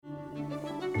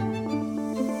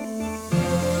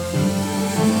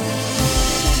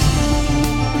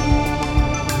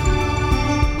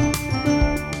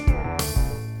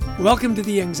Welcome to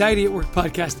the Anxiety at Work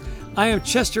podcast. I am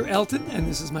Chester Elton, and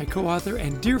this is my co-author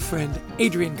and dear friend,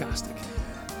 Adrian Gostick.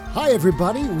 Hi,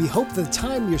 everybody. We hope the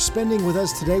time you're spending with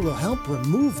us today will help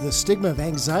remove the stigma of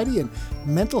anxiety and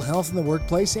mental health in the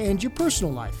workplace and your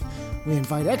personal life. We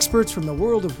invite experts from the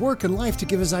world of work and life to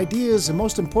give us ideas and,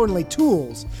 most importantly,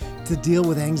 tools to deal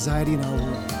with anxiety in our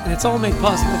world. And it's all made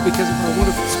possible because of our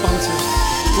wonderful sponsor.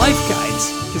 Life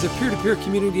Guides is a peer-to-peer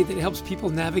community that helps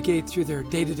people navigate through their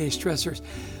day-to-day stressors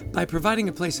by providing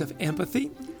a place of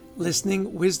empathy,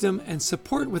 listening, wisdom, and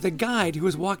support with a guide who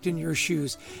has walked in your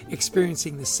shoes,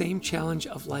 experiencing the same challenge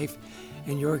of life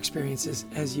and your experiences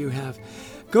as you have.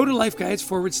 Go to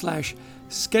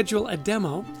lifeguides.com/schedule a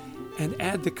demo and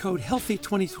add the code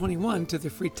HEALTHY2021 to the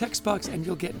free text box, and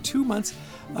you'll get 2 months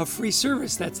of free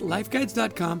service. That's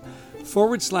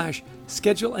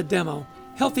lifeguides.com/schedule a demo,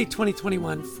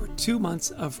 HEALTHY2021 for 2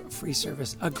 months of free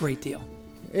service. A great deal.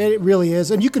 It really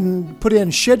is. And you can put in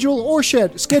schedule or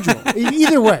schedule.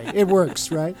 Either way, it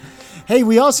works, right? Hey,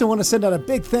 we also want to send out a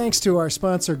big thanks to our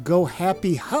sponsor, Go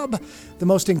Happy Hub, the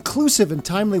most inclusive and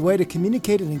timely way to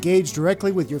communicate and engage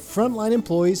directly with your frontline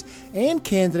employees and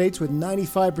candidates with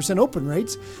 95% open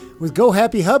rates. With Go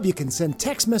Happy Hub, you can send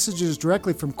text messages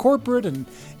directly from corporate and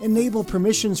enable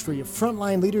permissions for your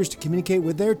frontline leaders to communicate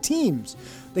with their teams.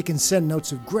 They can send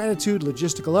notes of gratitude,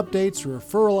 logistical updates,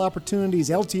 referral opportunities,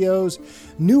 LTOs,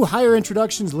 new hire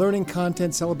introductions, learning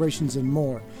content, celebrations, and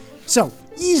more. So,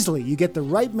 easily you get the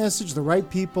right message, the right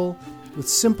people, with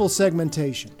simple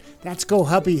segmentation. That's Go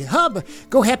Happy Hub.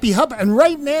 Go Happy Hub. And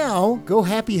right now, Go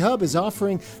Happy Hub is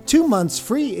offering 2 months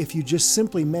free if you just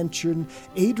simply mention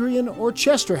Adrian or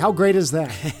Chester. How great is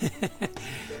that?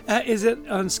 Is it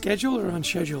on schedule or on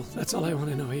schedule? That's all I want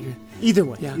to know, Adrian. Either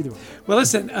way. Yeah. Either way. Well,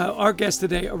 listen, our guests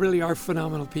today really are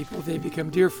phenomenal people. They've become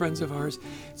dear friends of ours.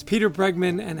 It's Peter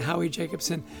Bregman and Howie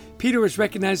Jacobson. Peter is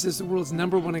recognized as the world's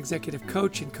 #1 executive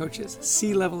coach and coaches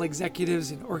C-level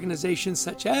executives in organizations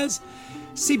such as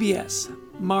CBS,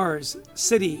 Mars,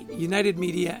 Citi, United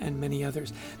Media, and many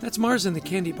others. That's Mars in the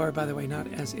candy bar, by the way,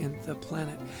 not as in the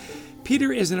planet.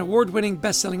 Peter is an award-winning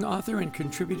best-selling author and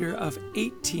contributor of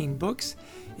 18 books,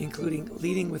 including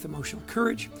Leading with Emotional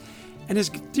Courage. And his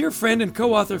dear friend and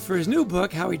co-author for his new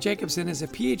book, Howie Jacobson, is a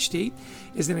PhD,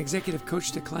 is an executive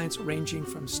coach to clients ranging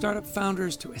from startup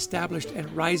founders to established and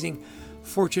rising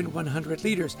Fortune 100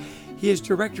 leaders. He is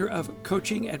director of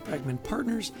coaching at Bregman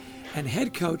Partners and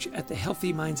head coach at the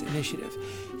Healthy Minds Initiative.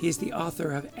 He is the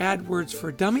author of AdWords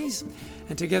for Dummies,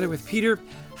 and together with Peter,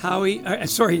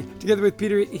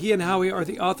 he and Howie are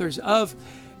the authors of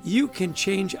You Can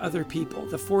Change Other People,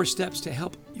 the 4 steps to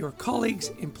help your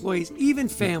colleagues, employees, even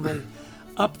family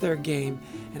up their game.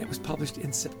 And it was published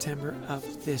in September of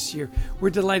this year. We're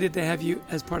delighted to have you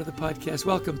as part of the podcast.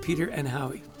 Welcome, Peter and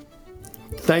Howie.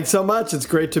 Thanks so much. It's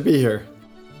great to be here.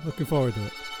 Looking forward to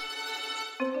it.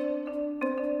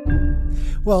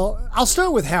 Well, I'll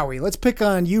start with Howie. Let's pick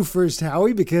on you first,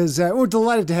 Howie, because we're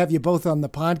delighted to have you both on the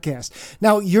podcast.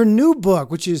 Now, your new book,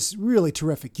 which is really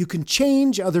terrific, You Can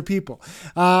Change Other People.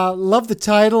 Love the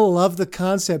title, love the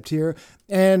concept here.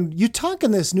 And you talk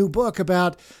in this new book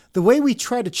about the way we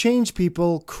try to change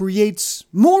people creates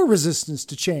more resistance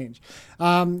to change.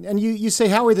 And you say,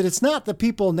 Howie, that it's not that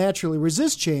people naturally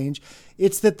resist change,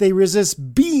 it's that they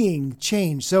resist being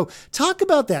changed. So talk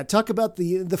about that. Talk about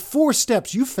the 4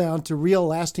 steps you found to real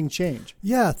lasting change.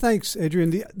 Yeah, thanks,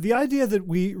 Adrian. The idea that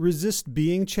we resist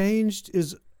being changed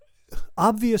is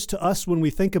obvious to us when we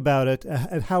think about it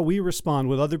and how we respond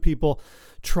when other people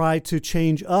try to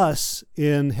change us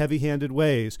in heavy-handed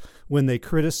ways. When they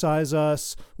criticize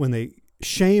us, when they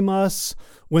shame us,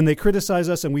 when they criticize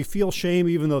us and we feel shame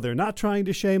even though they're not trying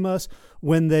to shame us,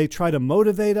 when they try to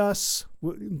motivate us,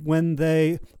 when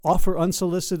they offer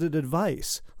unsolicited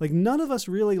advice. Like, none of us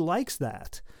really likes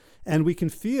that. And we can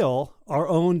feel our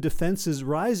own defenses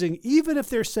rising, even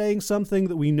if they're saying something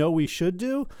that we know we should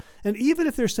do, and even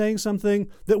if they're saying something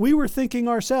that we were thinking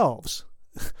ourselves,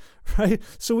 right?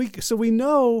 So we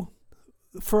know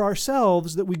for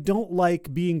ourselves that we don't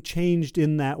like being changed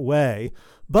in that way.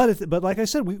 But like I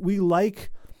said, we like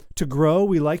to grow,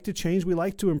 we like to change, we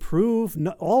like to improve.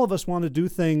 All of us want to do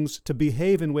things to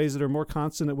behave in ways that are more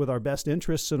consonant with our best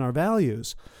interests and our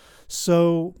values.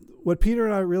 So what Peter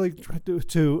and I really try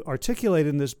to articulate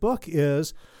in this book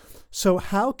is, so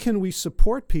how can we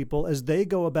support people as they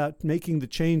go about making the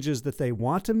changes that they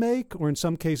want to make, or in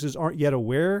some cases aren't yet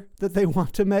aware that they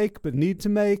want to make but need to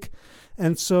make?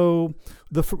 And so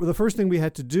the first thing we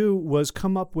had to do was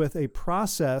come up with a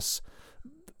process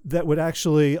that would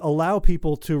actually allow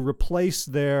people to replace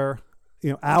their,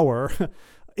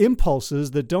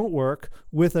 impulses that don't work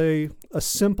with a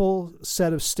simple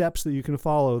set of steps that you can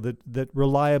follow that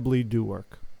reliably do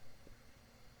work.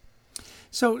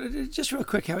 So just real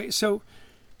quick, Howie. So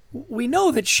we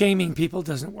know that shaming people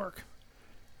doesn't work,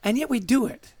 and yet we do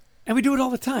it. And we do it all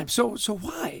the time. So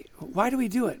why? Why do we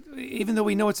do it? Even though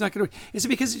we know it's not going to work. Is it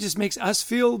because it just makes us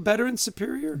feel better and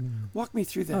superior? Walk me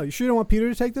through that. Oh, you sure don't want Peter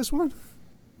to take this one?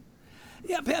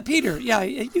 Yeah, Peter. Yeah,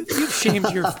 you've shamed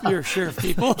your share of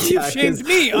people. You've shamed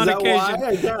me on occasion. Why?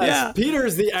 I guess. Yeah.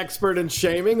 Peter's the expert in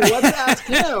shaming. Let's ask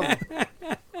him.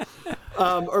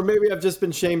 Or maybe I've just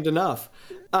been shamed enough.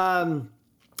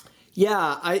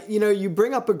 Yeah, you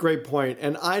bring up a great point,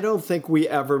 and I don't think we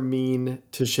ever mean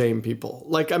to shame people.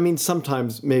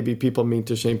 Sometimes maybe people mean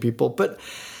to shame people, but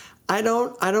I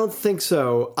don't think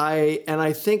so.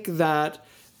 I think that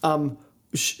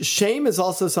shame is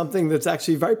also something that's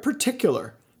actually very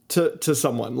particular to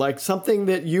someone, like something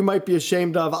that you might be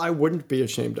ashamed of, I wouldn't be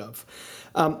ashamed of.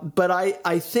 But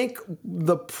I think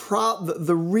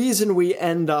the reason we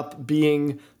end up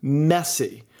being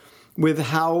messy with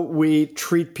how we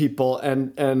treat people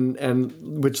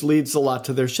and which leads a lot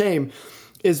to their shame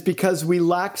is because we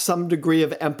lack some degree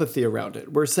of empathy around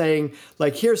it. We're saying,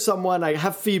 like, here's someone, I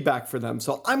have feedback for them,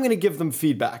 so I'm going to give them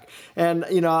feedback. And,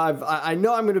 I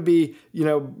know I'm going to be,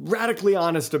 radically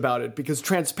honest about it because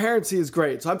transparency is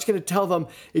great. So I'm just going to tell them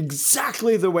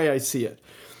exactly the way I see it.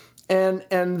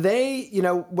 And they,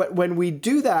 when we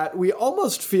do that, we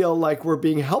almost feel like we're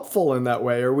being helpful in that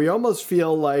way, or we almost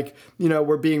feel like,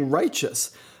 we're being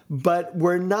righteous. But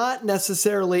we're not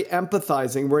necessarily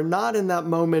empathizing. We're not in that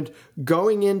moment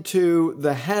going into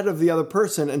the head of the other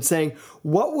person and saying,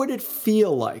 what would it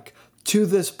feel like to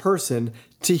this person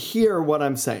to hear what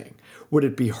I'm saying? Would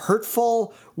it be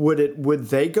hurtful? Would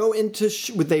they go into,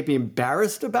 would they be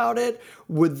embarrassed about it?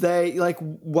 Would they,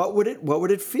 what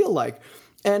would it feel like?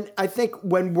 And I think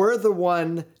when we're the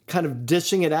one kind of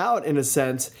dishing it out, in a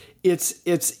sense,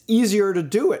 it's easier to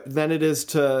do it than it is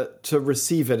to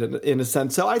receive it in a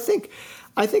sense. So I think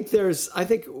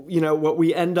what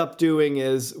we end up doing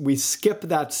is we skip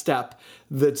that step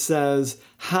that says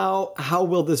how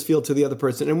will this feel to the other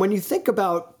person? And when you think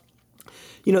about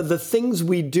the things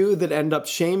we do that end up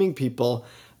shaming people,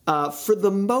 for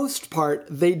the most part,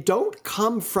 they don't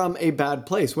come from a bad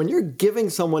place. When you're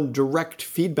giving someone direct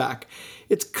feedback,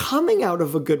 it's coming out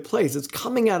of a good place. It's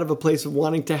coming out of a place of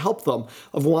wanting to help them,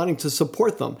 of wanting to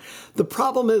support them. The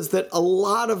problem is that a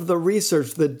lot of the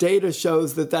research, the data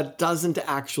shows that doesn't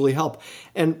actually help.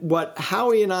 And what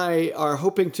Howie and I are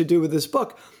hoping to do with this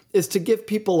book is to give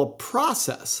people a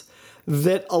process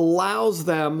that allows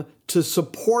them to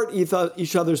support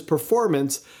each other's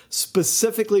performance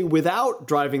specifically without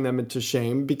driving them into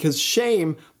shame, because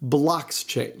shame blocks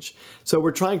change. So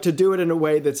we're trying to do it in a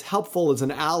way that's helpful as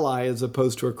an ally as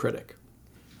opposed to a critic.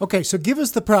 Okay, so give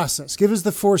us the process. Give us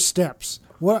the 4 steps.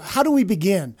 How do we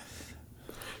begin?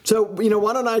 So,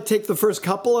 why don't I take the first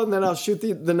couple and then I'll shoot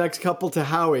the next couple to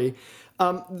Howie.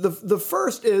 The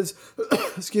first is,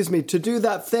 to do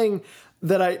that thing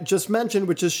that I just mentioned,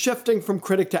 which is shifting from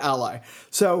critic to ally.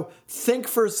 So think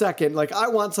for a second, I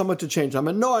want someone to change. I'm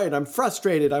annoyed, I'm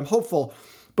frustrated, I'm hopeful.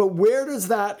 But where does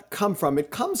that come from? It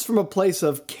comes from a place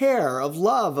of care, of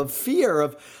love, of fear,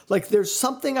 of there's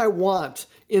something I want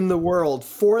in the world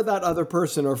for that other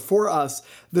person or for us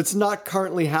that's not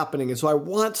currently happening. And so I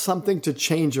want something to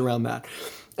change around that.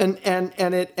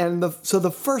 So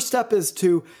the first step is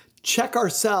to check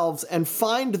ourselves and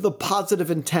find the positive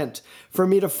intent, for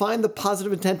me to find the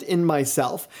positive intent in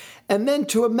myself, and then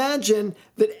to imagine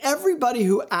that everybody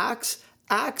who acts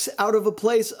out of a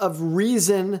place of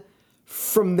reason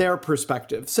from their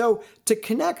perspective. So to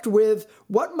connect with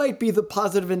what might be the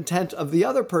positive intent of the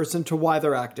other person to why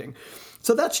they're acting.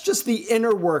 So that's just the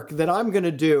inner work that I'm going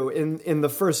to do in the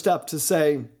first step to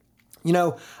say,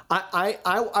 I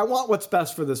want what's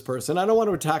best for this person. I don't want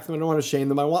to attack them. I don't want to shame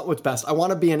them. I want what's best. I want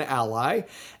to be an ally.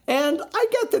 And I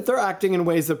get that they're acting in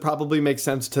ways that probably make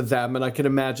sense to them. And I can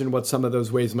imagine what some of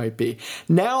those ways might be.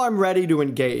 Now I'm ready to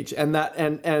engage. And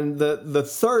the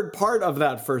third part of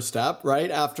that first step, right,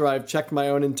 after I've checked my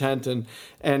own intent and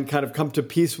kind of come to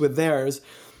peace with theirs,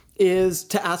 is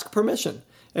to ask permission.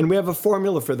 And we have a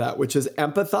formula for that, which is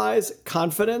empathize,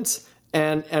 confidence,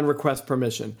 and request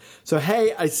permission. So,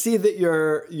 hey, I see that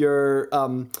you're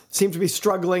seem to be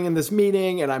struggling in this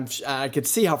meeting, and I could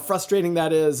see how frustrating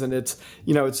that is, and it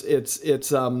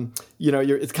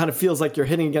kind of feels like you're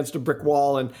hitting against a brick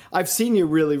wall. And I've seen you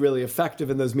really, really effective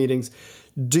in those meetings.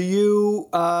 Do you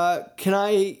want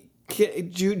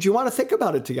to think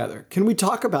about it together? Can we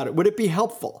talk about it? Would it be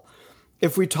helpful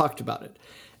if we talked about it?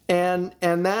 And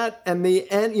the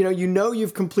end,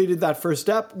 you've completed that first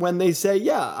step when they say,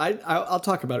 yeah, I'll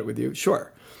talk about it with you.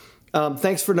 Sure.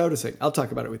 Thanks for noticing. I'll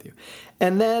talk about it with you.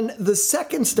 And then the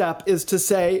second step is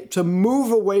to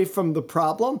move away from the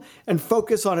problem and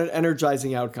focus on an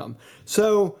energizing outcome.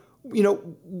 So,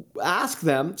 ask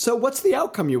them, so what's the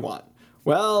outcome you want?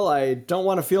 Well, I don't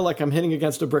want to feel like I'm hitting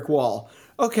against a brick wall.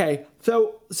 Okay,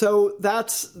 so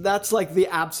that's like the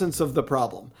absence of the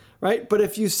problem, right? But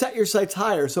if you set your sights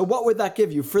higher, so what would that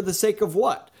give you? For the sake of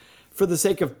what? For the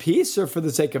sake of peace, or for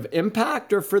the sake of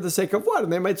impact, or for the sake of what?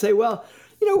 And they might say, well,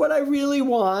 what I really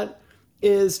want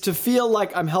is to feel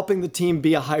like I'm helping the team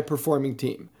be a high-performing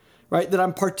team, right? That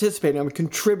I'm participating, I'm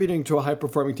contributing to a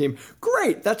high-performing team.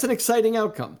 Great, that's an exciting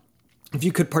outcome. If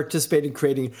you could participate in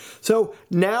creating. So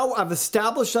now I've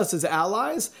established us as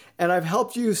allies, and I've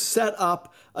helped you set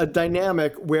up a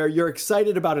dynamic where you're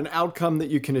excited about an outcome that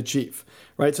you can achieve,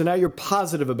 right? So now you're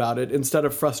positive about it instead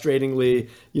of frustratingly,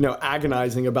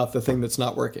 agonizing about the thing that's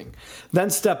not working. Then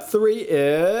step 3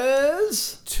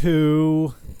 is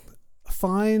to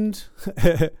find.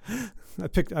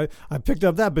 I picked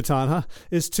up that baton, huh?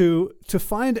 Is to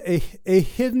find a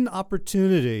hidden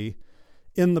opportunity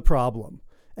in the problem.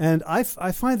 And I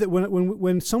find that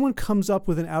when someone comes up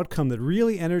with an outcome that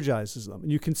really energizes them,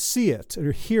 and you can see it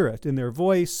or hear it in their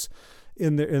voice,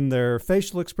 in their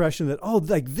facial expression,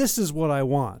 that, this is what I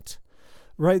want.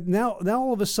 Right now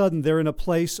all of a sudden they're in a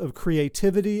place of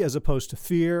creativity as opposed to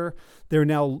fear. They're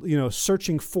now,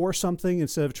 searching for something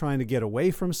instead of trying to get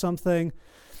away from something.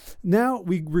 Now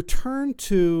we return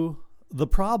to the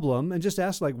problem and just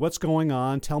ask, what's going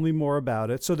on? Tell me more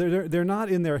about it. So they're not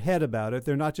in their head about it.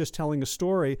 They're not just telling a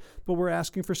story, but we're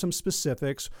asking for some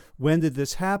specifics. When did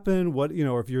this happen? What,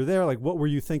 if you're there, what were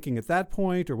you thinking at that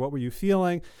point, or what were you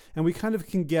feeling? And we kind of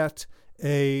can get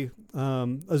a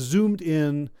zoomed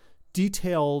in,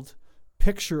 detailed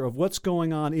picture of what's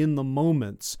going on in the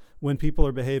moments when people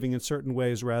are behaving in certain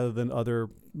ways rather than other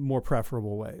more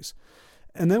preferable ways.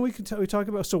 And then we talk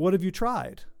about, so what have you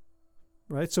tried?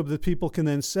 Right, so that people can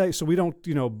then say, so we don't,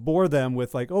 bore them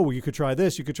with you could try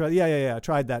this, you could try, yeah,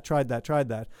 tried that.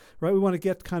 Right, we want to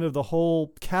get kind of the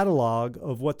whole catalog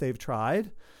of what they've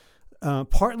tried,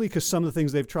 partly because some of the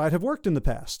things they've tried have worked in the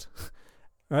past,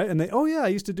 right? And I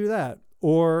used to do that,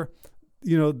 or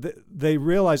they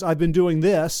realize I've been doing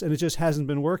this and it just hasn't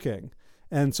been working,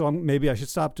 and so maybe I should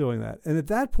stop doing that. And at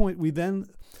that point, we then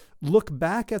look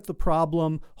back at the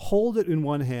problem, hold it in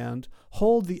one hand,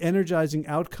 hold the energizing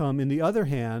outcome in the other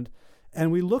hand,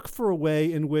 and we look for a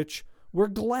way in which we're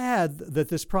glad that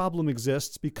this problem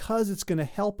exists because it's going to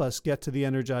help us get to the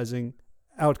energizing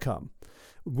outcome.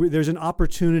 There's an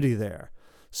opportunity there.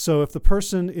 So if the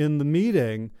person in the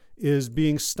meeting is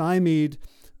being stymied,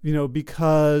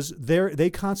 because they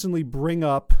constantly bring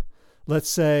up, let's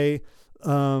say,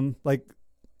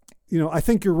 I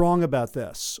think you're wrong about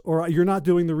this, or you're not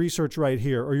doing the research right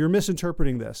here, or you're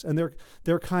misinterpreting this. And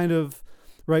they're kind of,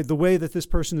 right, the way that this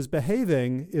person is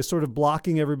behaving is sort of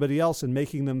blocking everybody else and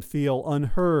making them feel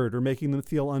unheard or making them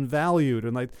feel unvalued,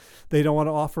 and they don't want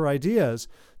to offer ideas.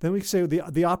 Then we say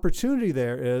the opportunity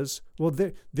there is,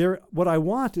 what I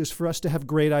want is for us to have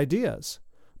great ideas.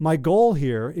 My goal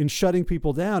here in shutting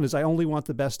people down is I only want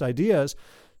the best ideas.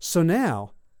 So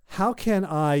now, how can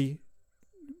I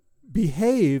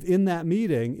behave in that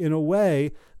meeting in a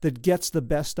way that gets the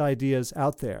best ideas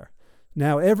out there?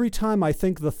 Now, every time I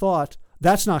think the thought,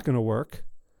 that's not going to work,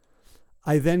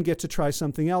 I then get to try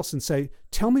something else and say,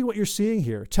 tell me what you're seeing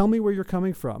here. Tell me where you're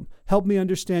coming from. Help me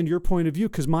understand your point of view,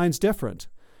 because mine's different,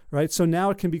 right? So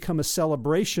now it can become a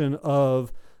celebration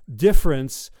of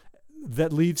difference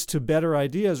that leads to better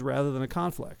ideas rather than a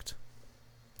conflict.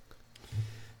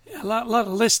 A lot of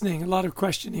listening, a lot of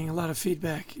questioning, a lot of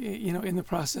feedback, in the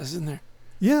process, isn't there?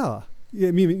 Yeah.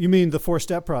 You mean the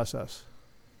 4-step process?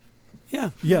 Yeah.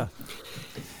 Yeah.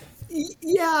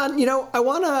 Yeah.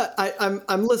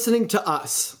 I'm listening to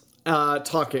us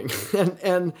talking,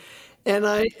 and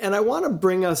I want to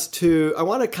bring us to, I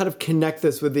want to kind of connect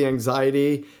this with the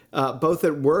anxiety, both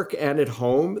at work and at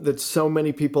home, that so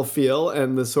many people feel,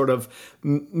 and the sort of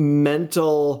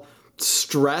mental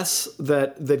stress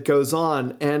that goes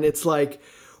on. And it's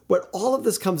what all of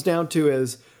this comes down to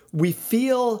is we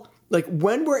feel like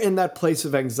when we're in that place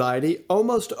of anxiety,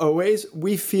 almost always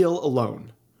we feel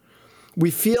alone.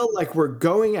 We feel like we're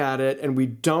going at it and we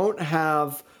don't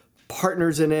have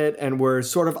partners in it, and we're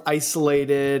sort of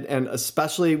isolated, and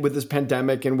especially with this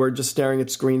pandemic, and we're just staring at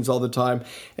screens all the time,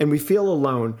 and we feel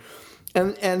alone.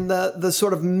 And the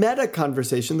sort of meta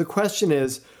conversation, the question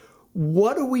is,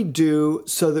 what do we do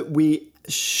so that we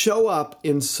show up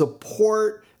in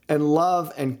support and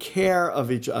love and care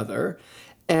of each other?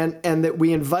 and that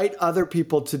we invite other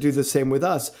people to do the same with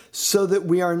us, so that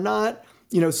we are not,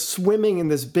 swimming in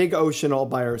this big ocean all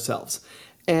by ourselves.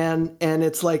 And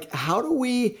it's like, how do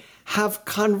we have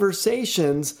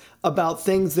conversations about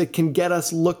things that can get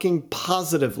us looking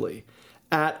positively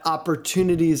at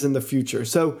opportunities in the future?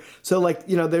 So like,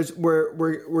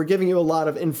 we're giving you a lot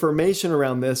of information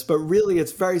around this, but really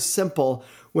it's very simple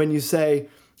when you say,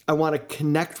 I want to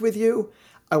connect with you.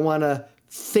 I want to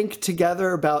think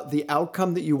together about the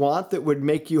outcome that you want that would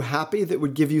make you happy, that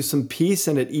would give you some peace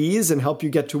and at ease and help you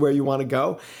get to where you want to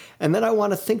go. And then I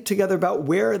want to think together about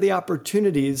where are the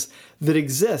opportunities that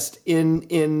exist in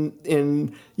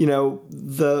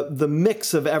the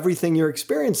mix of everything you're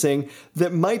experiencing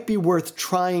that might be worth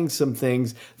trying some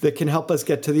things that can help us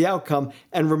get to the outcome.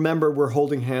 And remember, we're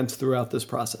holding hands throughout this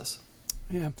process.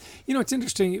 Yeah. It's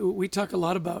interesting. We talk a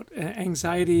lot about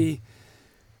anxiety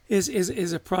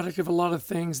is a product of a lot of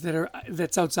things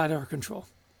that's outside our control.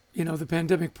 The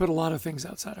pandemic put a lot of things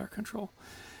outside our control.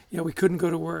 We couldn't go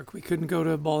to work, we couldn't go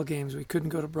to ball games, we couldn't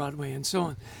go to Broadway, and so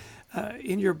on.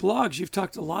 In your blogs, you've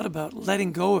talked a lot about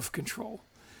letting go of control.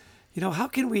 How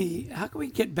can we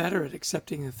get better at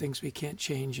accepting the things we can't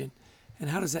change, and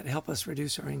how does that help us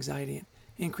reduce our anxiety and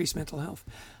increase mental health?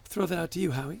 I'll throw that out to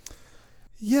you, Howie.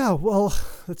 Yeah, well,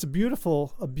 that's a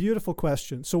beautiful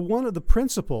question. So one of the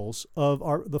principles of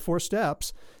the 4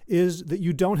 steps is that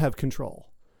you don't have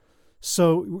control.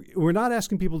 So we're not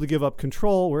asking people to give up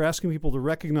control. We're asking people to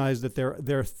recognize that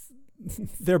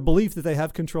their belief that they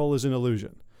have control is an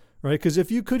illusion, right? Because if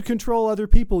you could control other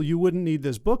people, you wouldn't need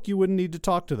this book. You wouldn't need to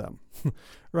talk to them,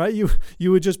 right?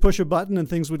 You would just push a button and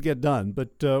things would get done. But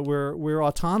we're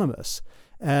autonomous,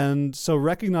 and so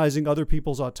recognizing other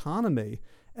people's autonomy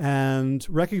and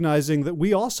recognizing that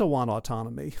we also want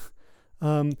autonomy,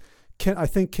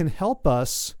 can help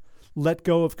us let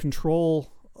go of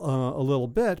control a little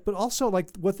bit, but also like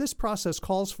what this process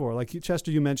calls for. Like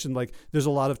Chester, you mentioned, like there's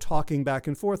a lot of talking back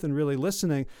and forth and really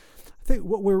listening. I think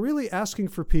what we're really asking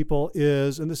for people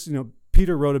is, and this,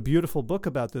 Peter wrote a beautiful book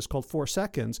about this called 4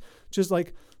 Seconds, which is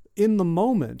like in the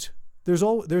moment, there's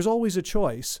always a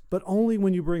choice, but only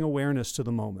when you bring awareness to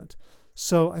the moment.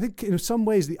 So I think in some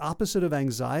ways the opposite of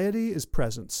anxiety is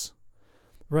presence,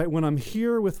 right? When I'm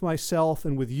here with myself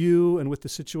and with you and with the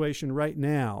situation right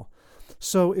now.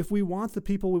 So if we want the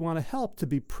people we want to help to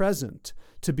be present,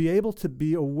 to be able to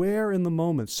be aware in the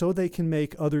moment so they can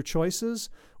make other choices,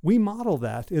 we model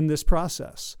that in this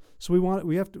process. So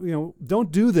we have to,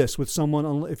 don't do this with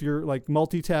someone if you're like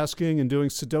multitasking and doing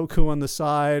Sudoku on the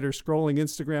side or scrolling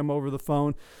Instagram over the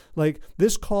phone. Like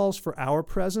this calls for our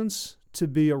presence to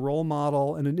be a role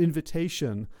model and an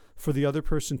invitation for the other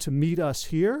person to meet us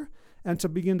here and to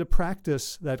begin to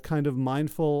practice that kind of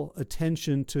mindful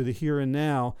attention to the here and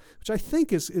now, which I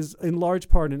think is in large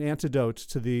part an antidote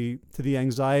to the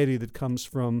anxiety that comes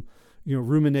from,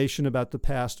 rumination about the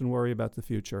past and worry about the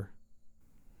future.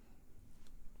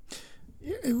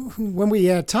 When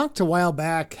we talked a while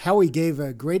back, Howie gave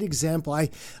a great example. I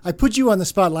put you on the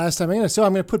spot last time, so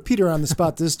I'm going to put Peter on the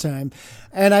spot this time.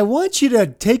 And I want you to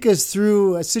take us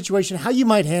through a situation, how you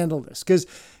might handle this. Because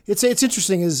it's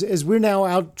interesting, as we're now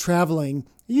out traveling,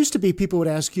 it used to be people would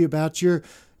ask you about your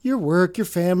work, your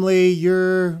family,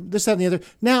 your this, that, and the other.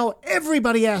 Now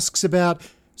everybody asks about,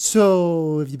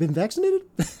 so have you been vaccinated?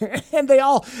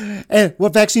 And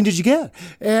what vaccine did you get?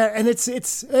 And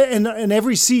and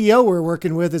every CEO we're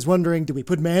working with is wondering, do we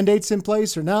put mandates in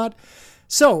place or not?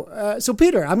 So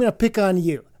Peter, I'm going to pick on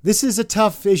you. This is a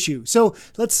tough issue. So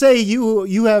let's say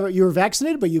you're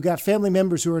vaccinated, but you got family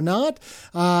members who are not.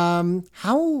 How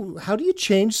do you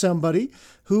change somebody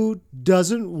who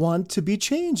doesn't want to be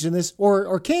changed in this,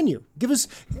 or can you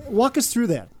walk us through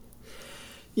that?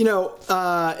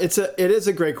 It is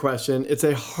a great question. It's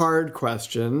a hard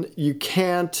question. You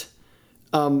can't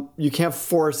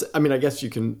force. I mean, I guess you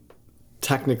can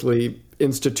technically,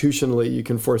 institutionally, you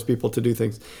can force people to do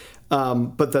things,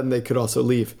 but then they could also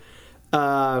leave.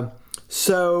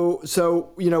 So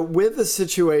with a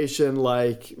situation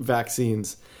like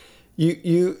vaccines,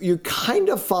 you kind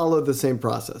of follow the same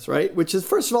process, right? Which is,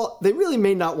 first of all, they really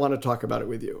may not want to talk about it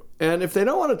with you, and if they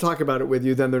don't want to talk about it with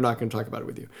you, then they're not going to talk about it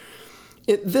with you.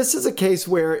 This is a case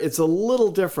where it's a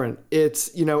little different. It's,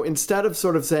 instead of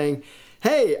sort of saying,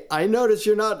 hey, I notice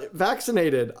you're not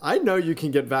vaccinated. I know you can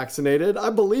get vaccinated.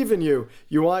 I believe in you.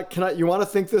 You want to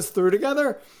think this through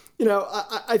together?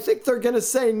 I think they're going to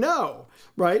say no,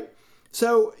 right?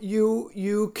 So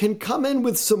you can come in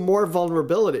with some more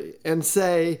vulnerability and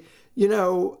say,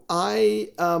 I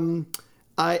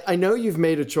know you've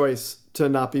made a choice to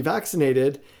not be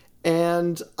vaccinated,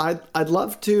 and I'd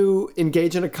love to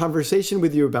engage in a conversation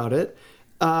with you about it.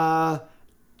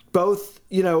 both,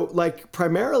 like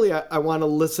primarily I want to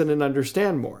listen and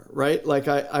understand more, right? Like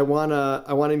I want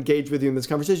to engage with you in this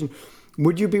conversation.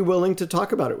 Would you be willing to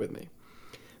talk about it with me?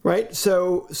 Right?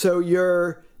 So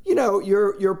you're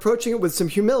approaching it with some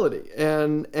humility,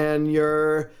 and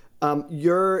you're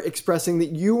expressing that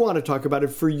you want to talk about it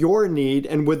for your need,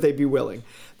 and would they be willing?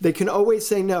 They can always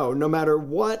say no matter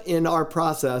what in our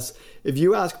process. If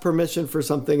you ask permission for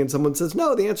something and someone says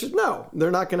no, the answer is no. They're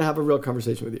not going to have a real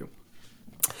conversation with you.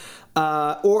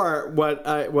 Or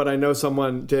what I know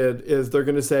someone did is they're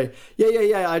going to say,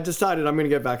 yeah, I decided I'm going to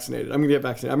get vaccinated. I'm going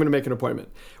to make an appointment,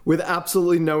 with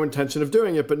absolutely no intention of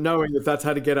doing it, but knowing that that's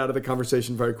how to get out of the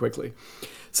conversation very quickly.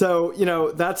 So,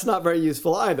 that's not very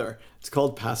useful either. It's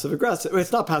called passive aggressive.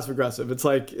 It's not passive aggressive.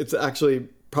 It's actually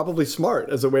probably smart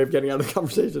as a way of getting out of the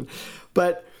conversation.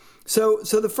 But so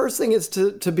the first thing is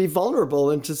to be vulnerable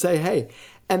and to say, hey,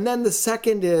 and then the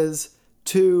second is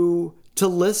to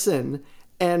listen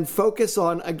and focus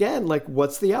on, again, like,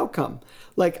 what's the outcome?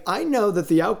 Like, I know that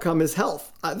the outcome is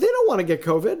health. They don't want to get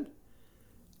COVID.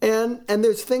 And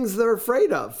there's things they're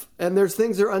afraid of, and there's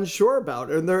things they're unsure about.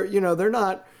 And they're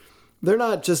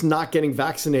not just not getting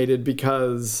vaccinated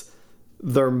because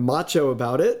they're macho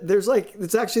about it.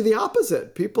 It's actually the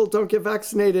opposite. People don't get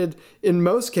vaccinated in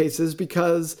most cases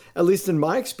because, at least in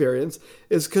my experience,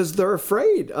 is because they're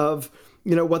afraid of,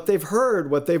 what they've heard,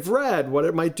 what they've read, what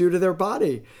it might do to their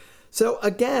body. So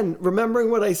again,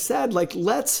 remembering what I said,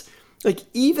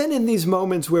 even in these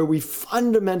moments where we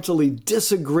fundamentally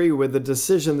disagree with the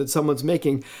decision that someone's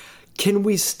making, can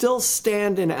we still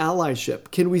stand in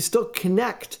allyship? Can we still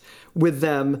connect with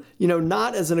them,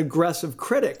 not as an aggressive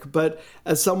critic, but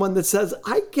as someone that says,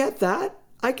 I get that.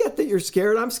 I get that you're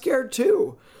scared. I'm scared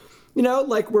too.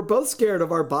 We're both scared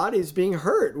of our bodies being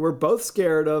hurt. We're both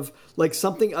scared of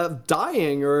something, of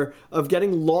dying or of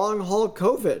getting long haul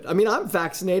COVID. I mean, I'm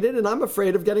vaccinated and I'm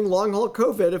afraid of getting long haul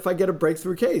COVID if I get a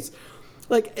breakthrough case.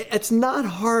 It's not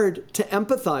hard to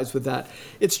empathize with that.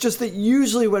 It's just that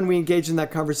usually when we engage in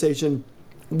that conversation,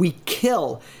 we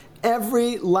kill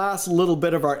every last little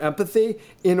bit of our empathy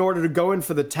in order to go in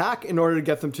for the tack, in order to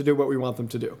get them to do what we want them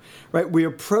to do, right? We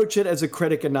approach it as a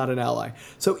critic and not an ally.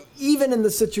 So even in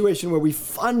the situation where we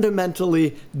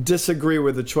fundamentally disagree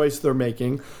with the choice they're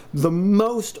making, the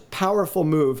most powerful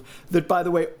move that, by the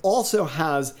way, also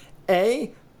has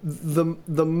the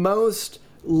most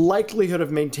likelihood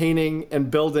of maintaining and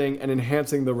building and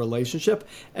enhancing the relationship,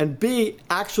 and B,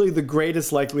 actually the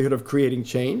greatest likelihood of creating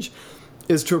change,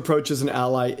 is to approach as an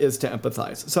ally, is to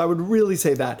empathize. So I would really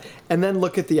say that. And then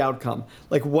look at the outcome.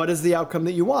 What is the outcome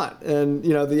that you want? And,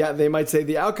 they might say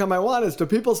the outcome I want is to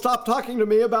people stop talking to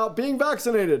me about being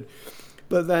vaccinated.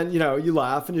 But then, you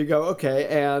laugh and you go, okay,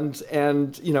 and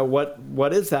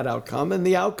what is that outcome? And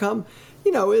the outcome,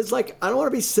 is I don't want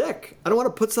to be sick. I don't want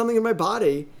to put something in my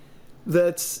body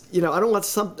that's, I don't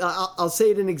want I'll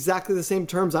say it in exactly the same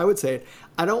terms I would say it.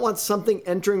 I don't want something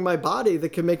entering my body that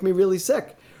can make me really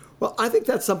sick. Well, I think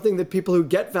that's something that people who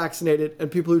get vaccinated and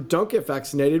people who don't get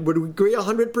vaccinated would agree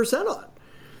 100% on,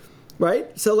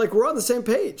 right? So we're on the same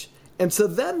page. And so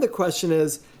then the question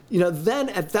is, then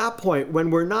at that point,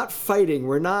 when we're not fighting,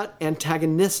 we're not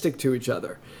antagonistic to each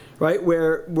other, right?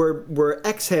 We're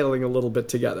exhaling a little bit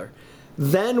together.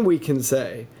 Then we can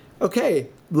say, okay,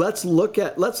 let's look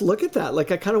at that.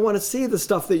 I kind of want to see the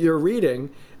stuff that you're reading,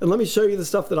 and let me show you the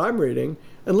stuff that I'm reading,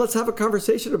 and let's have a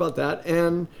conversation about that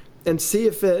and see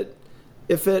if it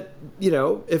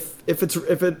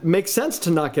makes sense to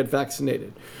not get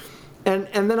vaccinated. And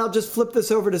then I'll just flip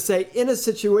this over to say, in a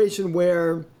situation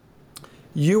where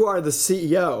you are the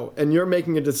CEO and you're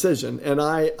making a decision, and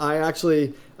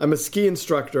I'm a ski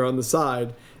instructor on the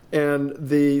side, and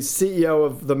the CEO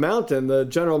of the mountain, the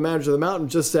general manager of the mountain,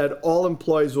 just said all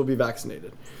employees will be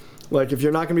vaccinated. If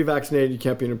you're not going to be vaccinated, you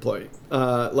can't be an employee.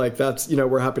 That's,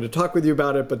 we're happy to talk with you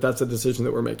about it, but that's a decision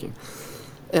that we're making.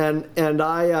 And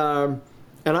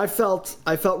I felt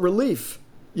relief,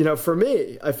 for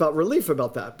me, I felt relief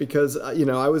about that because,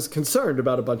 I was concerned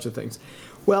about a bunch of things.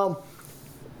 Well,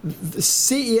 the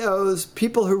CEOs,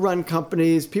 people who run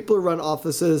companies, people who run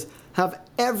offices have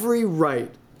every right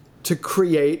to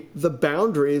create the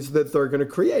boundaries that they're going to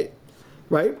create,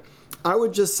 right? I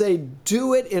would just say,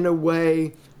 do it in a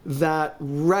way that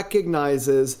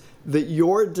recognizes that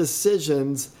your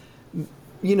decisions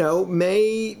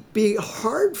may be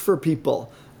hard for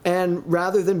people. And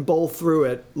rather than bowl through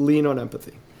it, lean on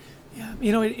empathy. Yeah,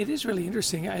 it is really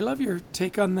interesting. I love your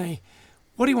take on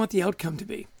what do you want the outcome to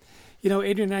be?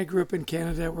 Adrian and I grew up in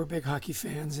Canada. We're big hockey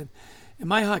fans. And in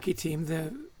my hockey team,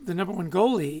 the number one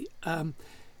goalie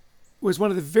was one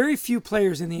of the very few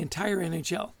players in the entire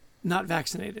NHL not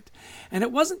vaccinated. And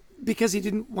it wasn't because he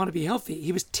didn't want to be healthy.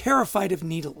 He was terrified of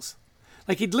needles.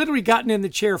 Like he'd literally gotten in the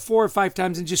chair 4 or 5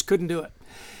 times and just couldn't do it.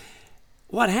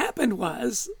 What happened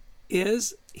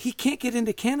is he can't get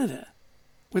into Canada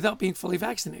without being fully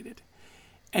vaccinated.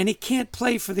 And he can't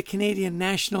play for the Canadian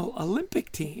national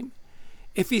Olympic team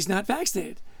if he's not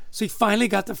vaccinated. So he finally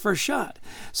got the first shot.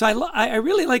 So I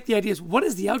really like the idea is, what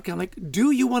is the outcome? Like,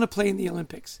 do you want to play in the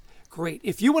Olympics? Great.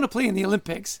 If you want to play in the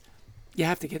Olympics, you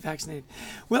have to get vaccinated.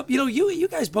 Well, you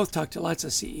guys both talk to lots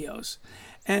of CEOs,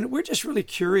 and we're just really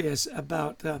curious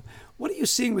about what are you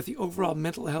seeing with the overall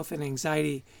mental health and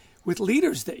anxiety with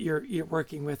leaders that you're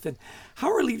working with, and how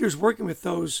are leaders working with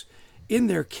those in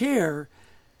their care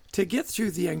to get through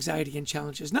the anxiety and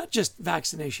challenges, not just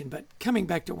vaccination, but coming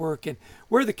back to work and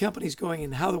where the company's going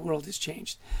and how the world has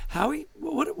changed. Howie,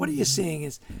 what are you seeing?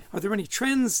 Are there any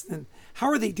trends, and how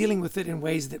are they dealing with it in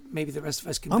ways that maybe the rest of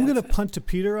us can benefit? I'm going to punt to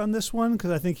Peter on this one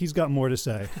because I think he's got more to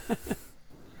say.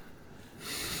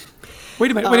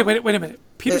 Wait a minute.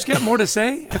 Peter's got more to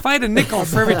say? If I had a nickel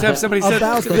for every time somebody said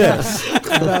about this.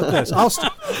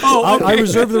 I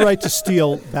reserve the right to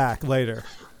steal back later.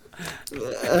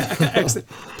 Excellent.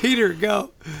 Peter, go.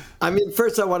 I mean,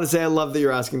 first I want to say I love that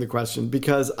you're asking the question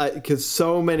because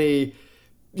so many,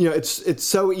 it's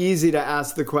so easy to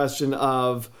ask the question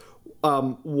of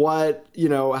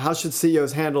how should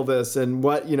CEOs handle this, and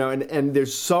what, and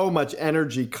there's so much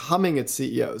energy coming at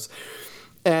CEOs.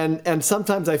 And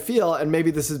sometimes I feel, and maybe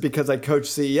this is because I coach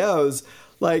CEOs,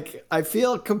 like I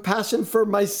feel compassion for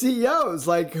my CEOs,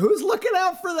 like who's looking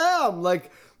out for them?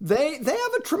 Like they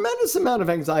have a tremendous amount of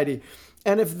anxiety.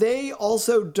 And if they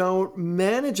also don't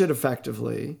manage it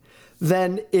effectively,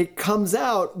 then it comes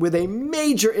out with a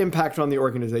major impact on the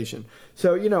organization.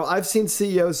 So, I've seen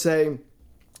CEOs say,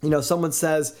 someone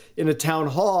says in a town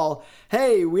hall,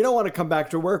 hey, we don't want to come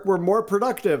back to work. We're more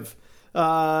productive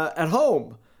at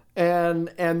home. And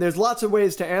there's lots of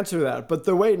ways to answer that. But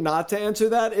the way not to answer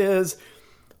that is,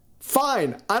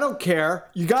 fine, I don't care.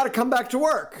 You got to come back to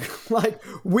work. Like,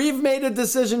 we've made a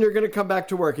decision you're going to come back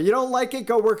to work. If you don't like it,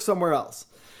 go work somewhere else,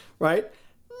 right?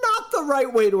 Not the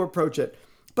right way to approach it.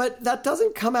 But that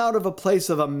doesn't come out of a place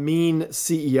of a mean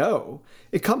CEO.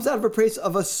 It comes out of a place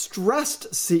of a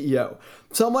stressed CEO,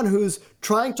 someone who's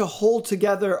trying to hold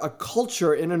together a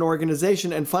culture in an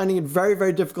organization and finding it very,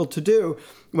 very difficult to do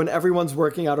when everyone's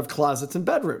working out of closets and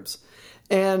bedrooms.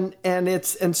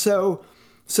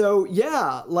 So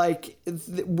yeah,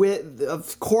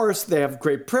 of course they have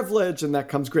great privilege and that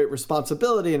comes great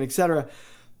responsibility and et cetera.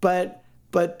 But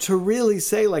to really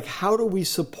say, like, how do we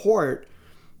support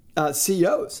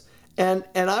CEOs? And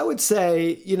I would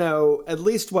say, at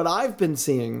least what I've been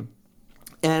seeing,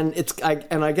 and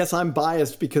I guess I'm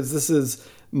biased because this is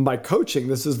my coaching,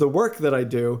 this is the work that I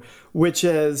do, which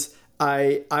is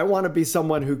I want to be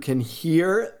someone who can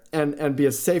hear and be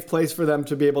a safe place for them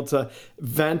to be able to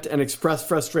vent and express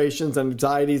frustrations and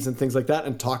anxieties and things like that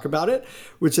and talk about it,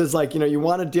 which is like, you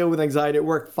want to deal with anxiety at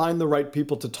work, find the right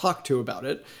people to talk to about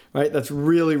it, right? That's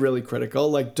really, really critical.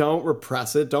 Like, don't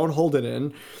repress it. Don't hold it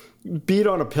in. Beat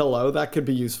on a pillow. That could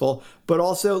be useful. But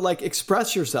also, like,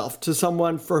 express yourself to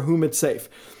someone for whom it's safe.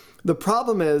 The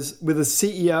problem is with a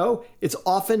CEO, it's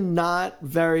often not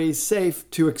very safe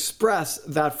to express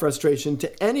that frustration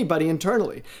to anybody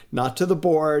internally, not to the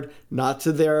board, not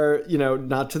to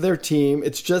their team.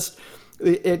 It's just,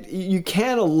 you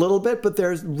can a little bit, but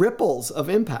there's ripples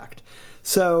of impact.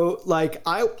 So like,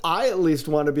 I at least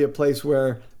want to be a place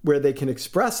where they can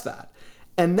express that.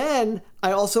 And then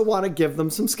I also want to give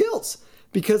them some skills,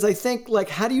 because I think, like,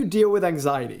 how do you deal with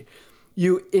anxiety?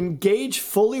 You engage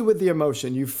fully with the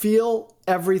emotion. You feel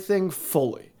everything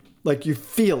fully. Like, you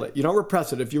feel it. You don't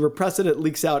repress it. If you repress it, it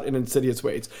leaks out in insidious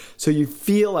ways. So you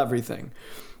feel everything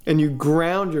and you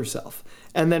ground yourself.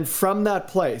 And then from that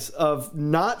place of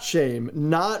not shame,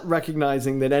 not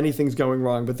recognizing that anything's going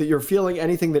wrong, but that you're feeling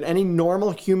anything that any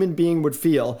normal human being would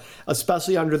feel,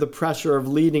 especially under the pressure of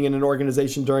leading in an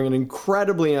organization during an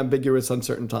incredibly ambiguous,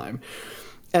 uncertain time.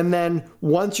 And then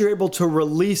once you're able to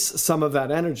release some of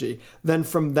that energy, then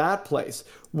from that place,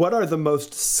 what are the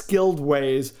most skilled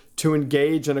ways to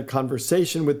engage in a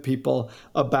conversation with people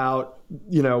about,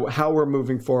 how we're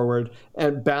moving forward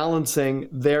and balancing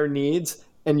their needs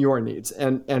and your needs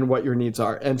and what your needs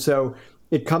are. And so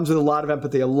it comes with a lot of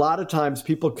empathy. A lot of times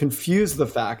people confuse the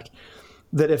fact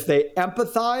that if they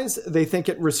empathize, they think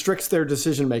it restricts their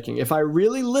decision making. If I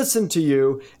really listen to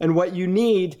you and what you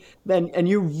need, and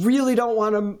you really don't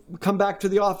want to come back to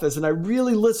the office, and I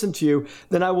really listen to you,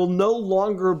 then I will no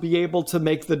longer be able to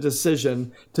make the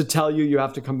decision to tell you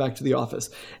have to come back to the office.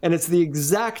 And it's the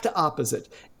exact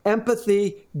opposite.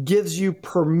 Empathy gives you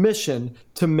permission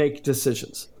to make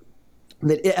decisions.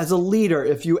 that as a leader,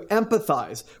 if you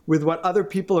empathize with what other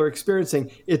people are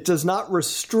experiencing, it does not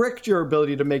restrict your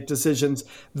ability to make decisions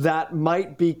that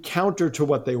might be counter to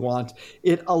what they want.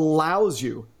 It allows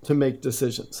you to make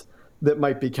decisions that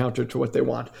might be counter to what they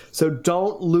want. So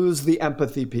don't lose the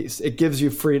empathy piece. It gives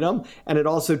you freedom, and it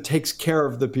also takes care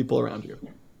of the people around you.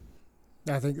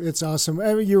 I think it's awesome.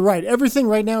 I mean, you're right. Everything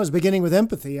right now is beginning with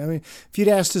empathy. I mean, if you'd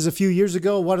asked us a few years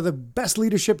ago what are the best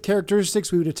leadership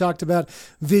characteristics, we would have talked about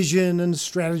vision and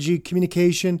strategy,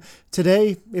 communication.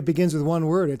 Today, it begins with one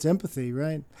word. It's empathy,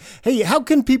 right? Hey, how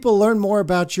can people learn more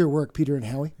about your work, Peter and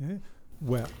Howie?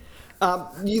 Well,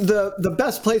 the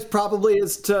best place probably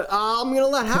is to. I'm going to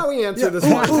let Howie answer this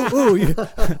one.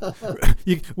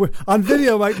 We're on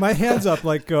video, my hands up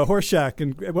like Horseshack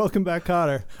and Welcome Back,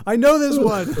 Kotter. I know this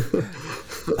one.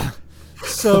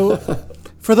 So,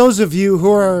 for those of you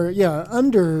who are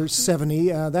under 70,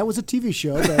 that was a TV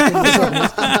show back in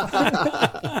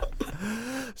the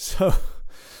 70s.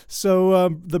 So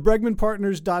the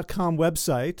BregmanPartners.com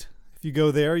website. If you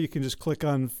go there, you can just click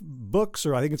on books,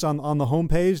 or I think it's on the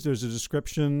homepage. There's a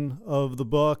description of the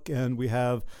book, and we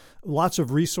have lots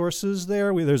of resources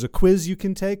there. There's a quiz you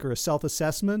can take, or a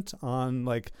self-assessment on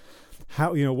like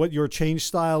how what your change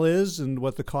style is and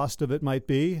what the cost of it might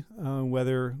be,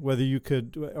 whether you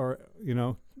could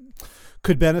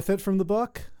could benefit from the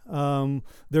book.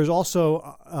 There's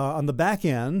also on the back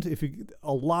end,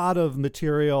 a lot of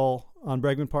material on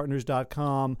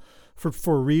BregmanPartners.com.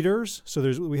 For readers. So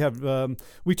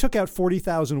we took out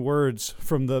 40,000 words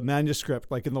from the manuscript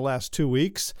like in the last 2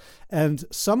 weeks, and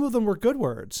some of them were good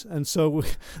words. And so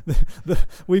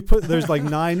there's like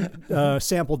 9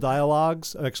 sample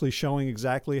dialogues actually showing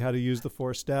exactly how to use the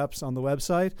 4 steps on the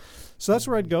website. So that's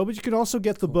where I'd go. But you can also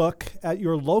get the book at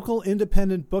your local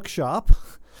independent bookshop.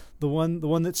 The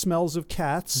one that smells of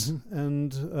cats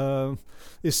and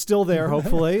is still there,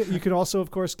 hopefully. You can also,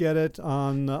 of course, get it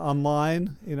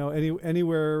online,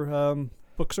 anywhere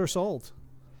books are sold.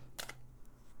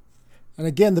 And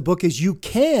again, the book is You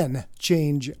Can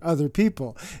Change Other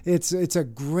People. It's a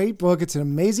great book. It's an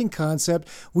amazing concept.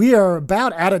 We are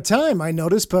about out of time, I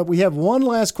noticed, but we have one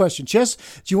last question. Chess,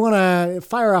 do you want to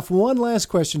fire off one last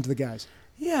question to the guys?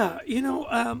 Yeah,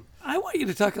 I want you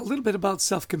to talk a little bit about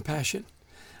self-compassion.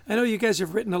 I know you guys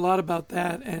have written a lot about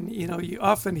that, and you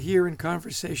often hear in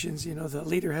conversations, the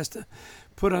leader has to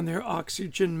put on their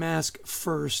oxygen mask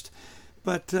first.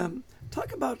 But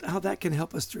talk about how that can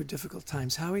help us through difficult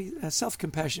times. Howie,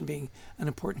 self-compassion being an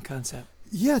important concept.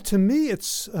 Yeah, to me,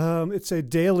 it's a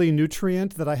daily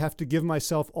nutrient that I have to give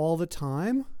myself all the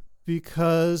time,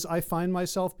 because I find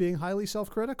myself being highly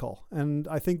self-critical, and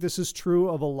I think this is true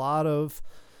of a lot of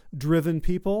driven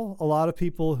people, a lot of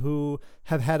people who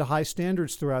have had high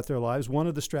standards throughout their lives. One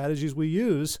of the strategies we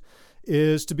use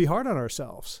is to be hard on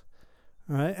ourselves.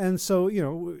 All right. And so,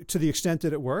 to the extent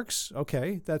that it works,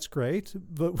 okay, that's great.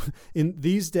 But in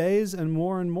these days and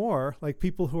more, like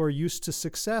people who are used to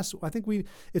success, I think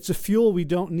it's a fuel we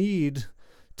don't need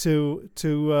to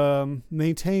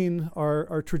maintain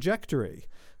our trajectory.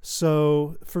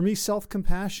 So for me,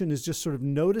 self-compassion is just sort of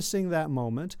noticing that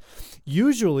moment,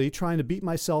 usually trying to beat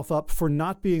myself up for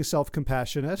not being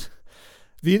self-compassionate,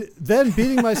 then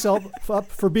beating myself up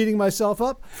for beating myself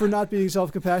up for not being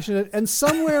self-compassionate. And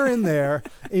somewhere in there,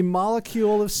 a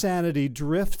molecule of sanity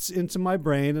drifts into my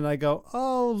brain, and I go,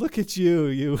 oh, look at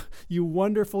you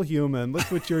wonderful human.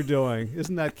 Look what you're doing.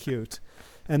 Isn't that cute?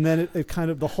 And then it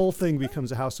kind of, the whole thing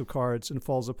becomes a house of cards and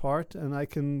falls apart, and I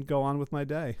can go on with my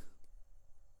day.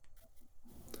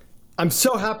 I'm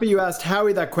so happy you asked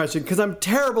Howie that question, because I'm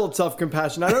terrible at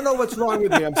self-compassion. I don't know what's wrong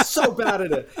with me. I'm so bad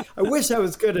at it. I wish I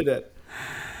was good at it.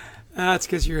 That's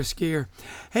because you're a skier.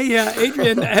 Hey,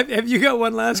 Adrian, have you got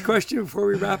one last question before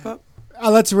we wrap up?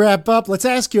 Let's wrap up. Let's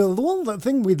ask you, the one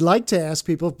thing we'd like to ask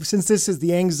people, since this is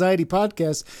the Anxiety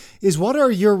Podcast, is what are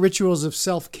your rituals of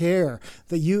self-care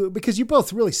because you're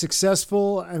both really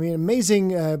successful,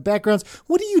 amazing backgrounds.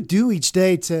 What do you do each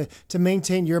day to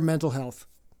maintain your mental health?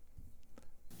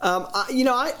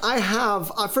 I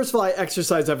have, first of all, I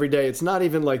exercise every day. It's not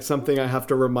even like something I have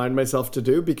to remind myself to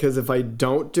do, because if I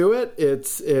don't do it,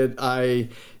 it's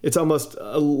almost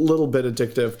a little bit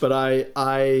addictive. But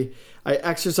I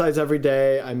exercise every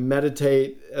day. I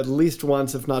meditate at least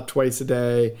once, if not twice a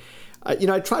day.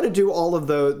 I try to do all of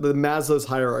the Maslow's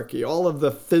hierarchy, all of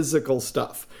the physical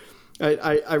stuff.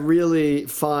 I really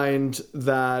find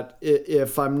that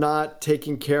if I'm not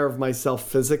taking care of myself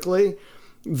physically,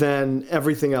 then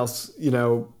everything else,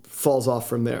 falls off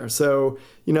from there. So,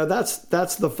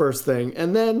 that's the first thing.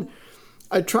 And then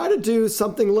I try to do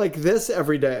something like this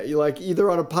every day, like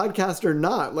either on a podcast or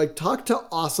not, like talk to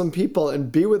awesome people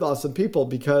and be with awesome people,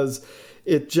 because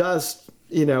it just,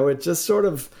 it just sort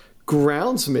of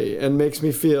grounds me and makes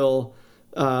me feel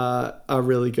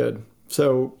really good.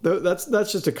 So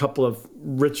that's just a couple of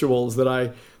rituals that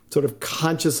I sort of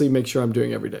consciously make sure I'm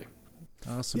doing every day.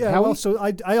 Awesome. Yeah,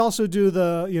 I also do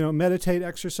the, meditate,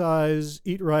 exercise,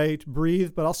 eat right,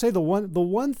 breathe. But I'll say the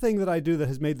one thing that I do that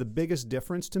has made the biggest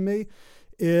difference to me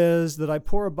is that I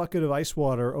pour a bucket of ice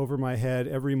water over my head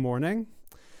every morning.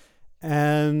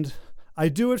 And I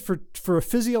do it for a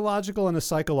physiological and a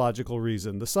psychological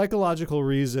reason. The psychological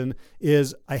reason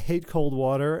is I hate cold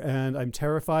water and I'm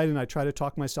terrified, and I try to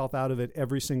talk myself out of it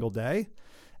every single day.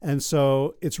 And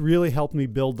so it's really helped me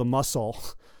build the muscle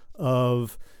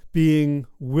of being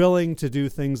willing to do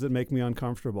things that make me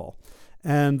uncomfortable.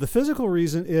 And the physical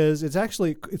reason is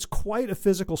it's quite a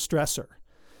physical stressor.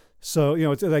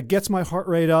 So, that gets my heart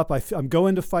rate up. I'm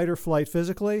going to fight or flight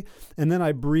physically, and then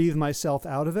I breathe myself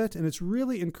out of it. And it's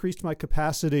really increased my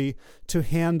capacity to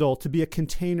be a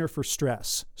container for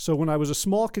stress. So when I was a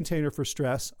small container for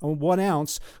stress, 1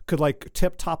 ounce could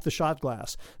top the shot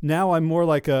glass. Now I'm more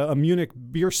like a Munich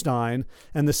beer stein,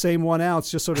 and the same 1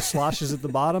 ounce just sort of sloshes at the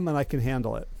bottom, and I can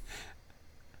handle it.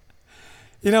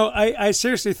 I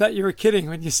seriously thought you were kidding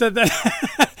when you said that.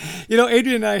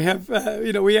 Adrian and I have,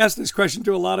 we ask this question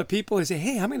to a lot of people. They say,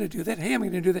 hey, I'm going to do that. Hey, I'm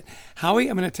going to do that. Howie,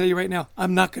 I'm going to tell you right now,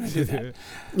 I'm not going to do that.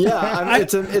 Yeah,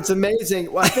 it's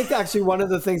amazing. Well, I think actually one of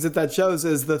the things that shows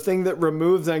is the thing that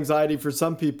removes anxiety for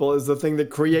some people is the thing that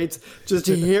creates, just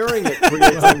hearing it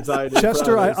creates anxiety.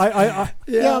 Chester, but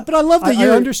I love that I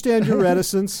understand your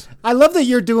reticence. I love that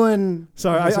you're doing...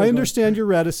 Sorry, I understand your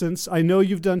reticence. I know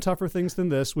you've done tougher things than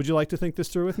this. Would you like to think this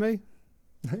through with me?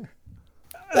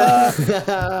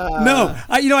 No,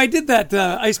 I did that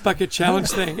ice bucket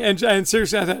challenge thing, and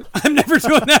seriously, I thought I'm never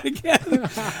doing that again.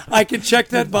 I can check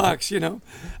that box,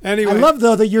 Anyway, I love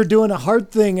though that you're doing a hard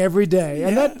thing every day,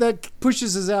 and that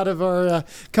pushes us out of our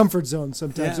comfort zone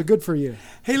sometimes. Yeah. So good for you.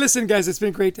 Hey, listen, guys, it's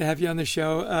been great to have you on the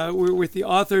show. We're with the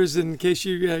authors, in case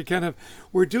you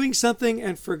were doing something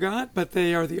and forgot, but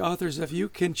they are the authors of You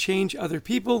Can Change Other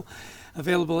People.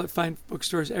 Available at fine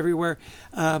bookstores everywhere.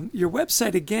 Your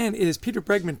website, again, is Peter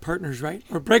Bregman Partners, right?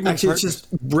 Or Bregman Actually, Partners. It's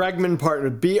just Bregman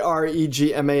Partners,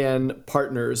 BREGMAN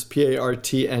Partners,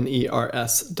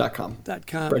 PARTNERS.com.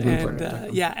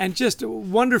 And just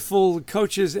wonderful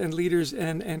coaches and leaders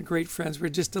and great friends. We're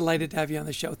just delighted to have you on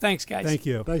the show. Thanks, guys. Thank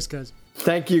you. Thanks, guys.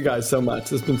 Thank you guys so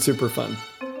much. It's been super fun.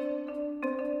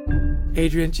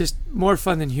 Adrian, just more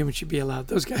fun than humans should be allowed.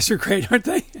 Those guys are great, aren't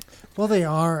they? Well, they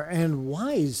are, and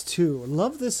wise, too.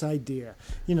 Love this idea.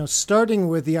 Starting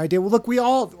with the idea, well, look, we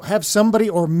all have somebody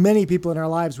or many people in our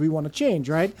lives we want to change,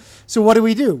 right? So what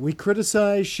do? We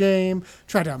criticize, shame,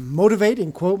 try to motivate,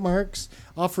 in quote marks,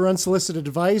 offer unsolicited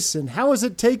advice, and how is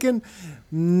it taken?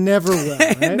 Never will,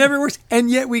 right? It never works, and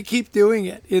yet we keep doing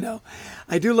it,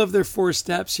 I do love their 4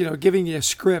 steps, giving you a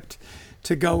script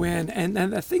to go in. And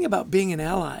the thing about being an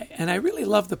ally, and I really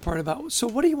love the part about, so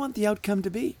what do you want the outcome to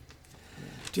be?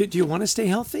 Do you want to stay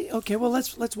healthy? Okay, well,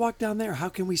 let's walk down there. How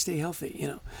can we stay healthy?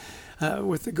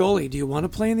 With the goalie, do you want to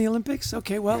play in the Olympics?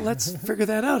 Okay, well, let's figure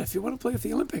that out. If you want to play with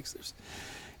the Olympics, there's,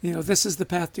 this is the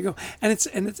path to go. And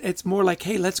it's more like,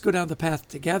 hey, let's go down the path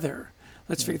together.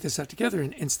 Let's figure this out together.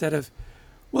 And instead of,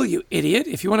 well, you idiot,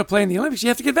 if you want to play in the Olympics, you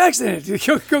have to get vaccinated.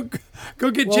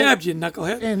 Go get jabbed, you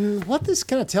knucklehead. And what this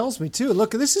kind of tells me, too,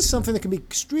 look, this is something that can be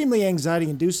extremely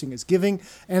anxiety-inducing, is giving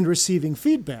and receiving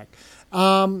feedback.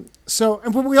 And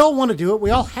we all want to do it. We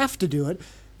all have to do it.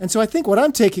 And so I think what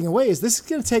I'm taking away is this is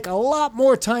going to take a lot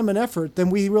more time and effort than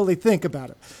we really think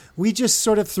about it. We just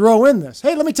sort of throw in this,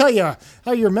 hey, let me tell you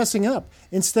how you're messing up,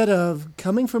 instead of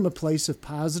coming from a place of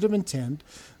positive intent,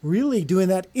 really doing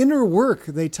that inner work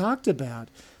they talked about,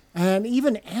 and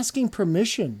even asking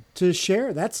permission to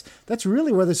share. That's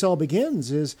really where this all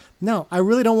begins is, no, I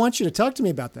really don't want you to talk to me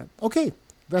about that. Okay,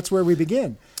 that's where we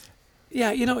begin.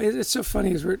 Yeah, it's so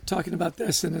funny as we're talking about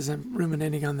this and as I'm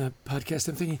ruminating on the podcast,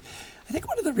 I'm thinking, I think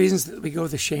one of the reasons that we go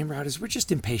the shame route is we're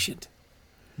just impatient.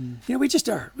 We just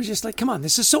are. We're just like, come on,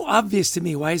 this is so obvious to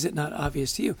me. Why is it not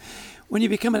obvious to you? When you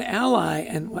become an ally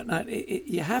and whatnot,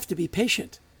 you have to be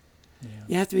patient. Yeah.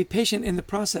 You have to be patient in the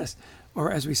process,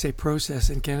 or as we say, process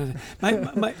in Canada. My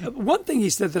one thing he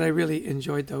said that I really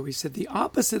enjoyed, though, he said the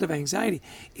opposite of anxiety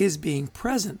is being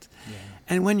present. Yeah.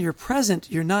 And when you're present,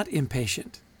 you're not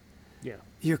impatient. Yeah.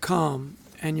 You're calm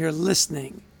and you're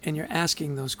listening and you're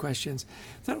asking those questions.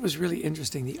 I thought it was really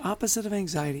interesting. The opposite of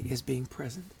anxiety is being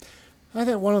present. I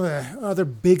think one of the other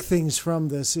big things from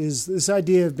this is this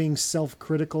idea of being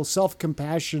self-critical,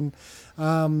 self-compassion.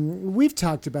 We've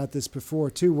talked about this before,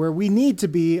 too, where we need to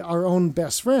be our own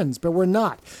best friends, but we're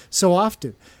not so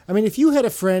often. I mean, if you had a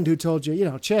friend who told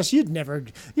you, Chess, you're never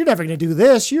going to do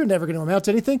this, you're never going to amount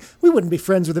to anything, we wouldn't be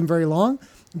friends with them very long.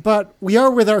 But we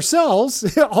are with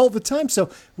ourselves all the time, so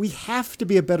we have to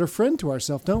be a better friend to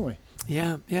ourselves, don't we?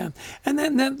 Yeah. And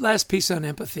then that last piece on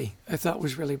empathy I thought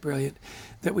was really brilliant,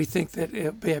 that we think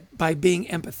that by being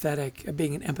empathetic,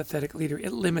 being an empathetic leader,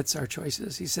 it limits our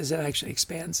choices. He says it actually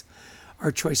expands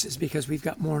our choices because we've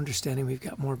got more understanding, we've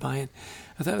got more buy-in.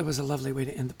 I thought that was a lovely way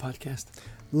to end the podcast.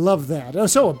 Love that.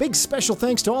 So a big special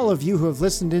thanks to all of you who have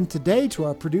listened in today, to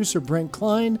our producer Brent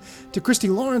Klein, to Christy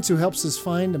Lawrence, who helps us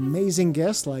find amazing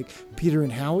guests like Peter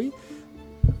and Howie.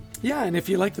 Yeah, and if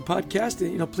you like the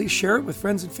podcast, please share it with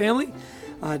friends and family.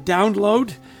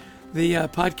 Download the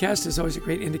podcast is always a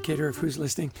great indicator of who's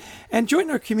listening. And join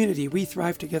our community,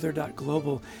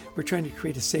 WeThriveTogether.global. We're trying to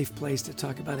create a safe place to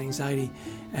talk about anxiety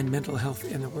and mental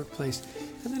health in the workplace.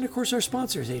 And then, of course, our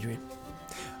sponsors, Adrian.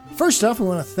 First off, we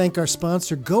want to thank our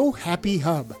sponsor, Go Happy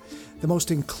Hub, the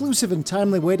most inclusive and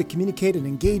timely way to communicate and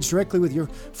engage directly with your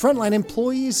frontline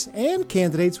employees and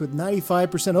candidates with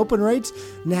 95% open rates,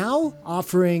 now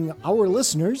offering our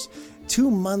listeners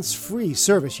 2 months free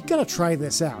service. You got to try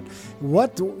this out.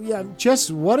 What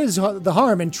is the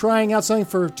harm in trying out something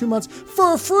for 2 months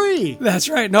for free? That's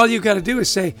right. And all you've got to do is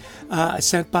say,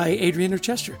 sent by Adrian or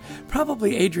Chester.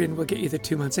 Probably Adrian will get you the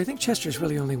 2 months. I think Chester's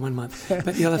really only 1 month,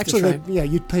 but you'll have to try.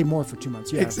 You'd pay more for 2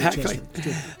 months. Yeah, exactly.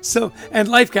 So, and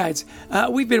Life Guides,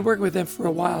 we've been working with them for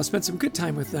a while. Spent some good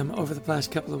time with them over the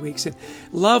past couple of weeks and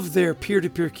love their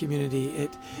peer-to-peer community.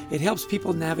 It helps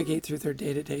people navigate through their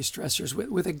day-to-day stressors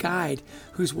with a guide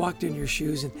who's walked in your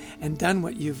shoes and done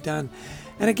what you've done.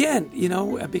 And again,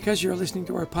 because you're listening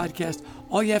to our podcast,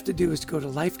 all you have to do is to go to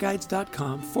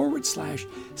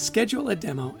lifeguides.com/schedule a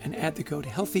demo and add the code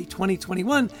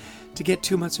HEALTHY2021 to get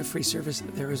 2 months of free service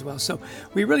there as well. So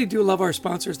we really do love our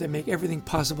sponsors. They make everything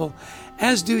possible,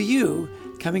 as do you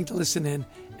coming to listen in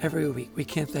every week. We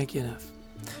can't thank you enough.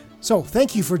 So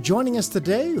thank you for joining us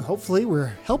today. Hopefully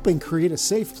we're helping create a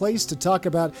safe place to talk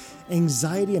about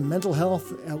anxiety and mental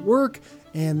health at work.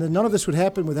 And none of this would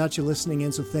happen without you listening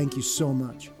in. So thank you so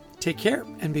much. Take care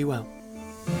and be well.